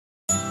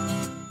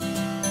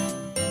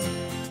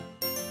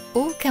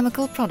All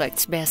chemical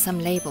products bear some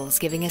labels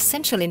giving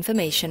essential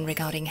information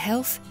regarding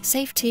health,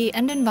 safety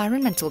and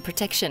environmental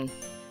protection.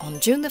 On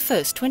June 1,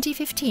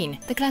 2015,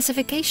 the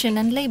classification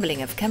and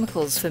labeling of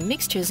chemicals for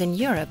mixtures in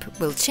Europe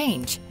will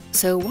change.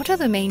 So what are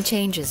the main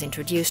changes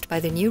introduced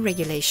by the new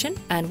regulation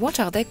and what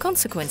are their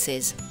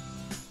consequences?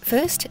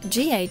 First,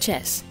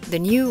 GHS, the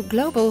new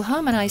global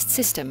harmonized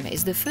system,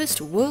 is the first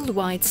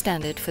worldwide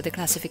standard for the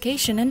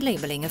classification and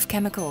labeling of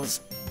chemicals.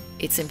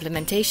 Its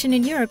implementation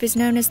in Europe is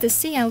known as the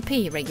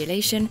CLP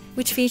regulation,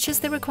 which features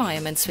the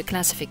requirements for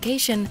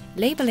classification,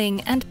 labeling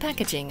and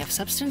packaging of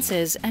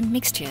substances and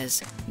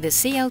mixtures. The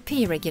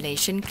CLP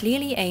regulation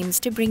clearly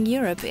aims to bring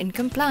Europe in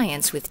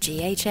compliance with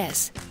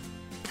GHS.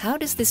 How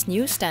does this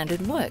new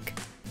standard work?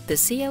 The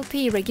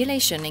CLP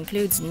regulation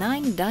includes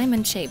 9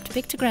 diamond-shaped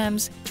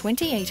pictograms,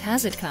 28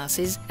 hazard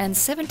classes and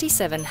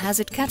 77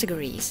 hazard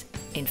categories.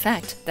 In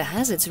fact, the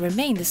hazards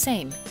remain the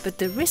same, but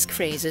the risk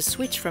phrases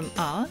switch from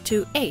R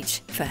to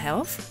H for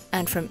health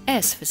and from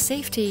S for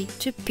safety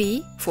to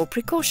P for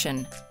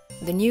precaution.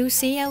 The new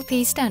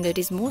CLP standard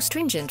is more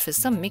stringent for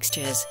some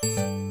mixtures.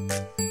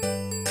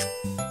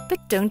 But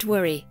don't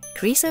worry,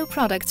 Chryso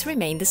products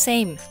remain the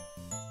same.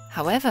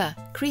 However,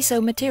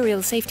 Chryso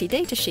material safety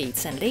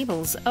datasheets and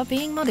labels are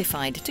being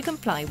modified to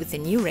comply with the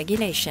new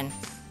regulation.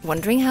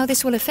 Wondering how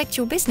this will affect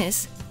your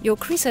business? Your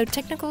Chryso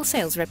technical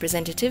sales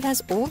representative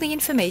has all the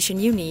information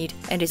you need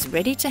and is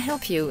ready to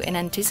help you in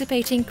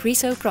anticipating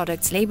Chryso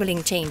products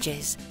labeling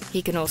changes.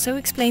 He can also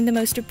explain the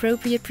most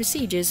appropriate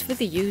procedures for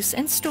the use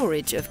and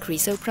storage of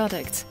Chryso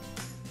products.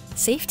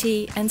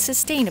 Safety and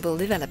sustainable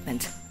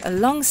development, a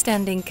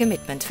long-standing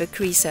commitment for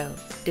Chryso.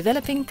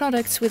 Developing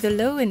products with a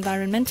low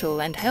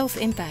environmental and health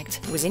impact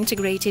was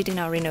integrated in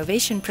our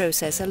innovation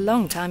process a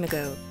long time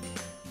ago.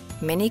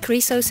 Many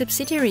Chryso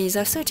subsidiaries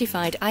are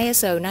certified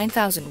ISO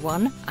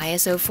 9001,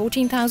 ISO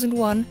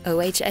 14001,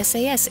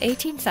 OHSAS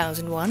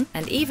 18001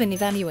 and even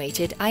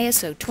evaluated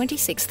ISO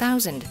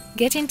 26000.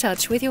 Get in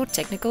touch with your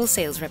technical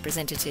sales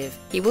representative.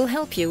 He will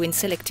help you in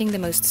selecting the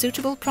most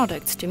suitable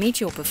products to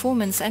meet your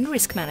performance and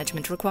risk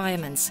management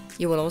requirements.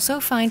 You will also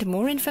find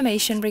more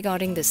information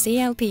regarding the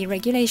CLP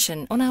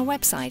regulation on our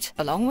website,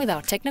 along with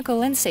our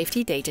technical and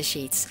safety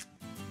datasheets.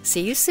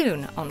 See you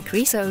soon on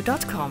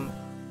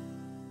Chryso.com.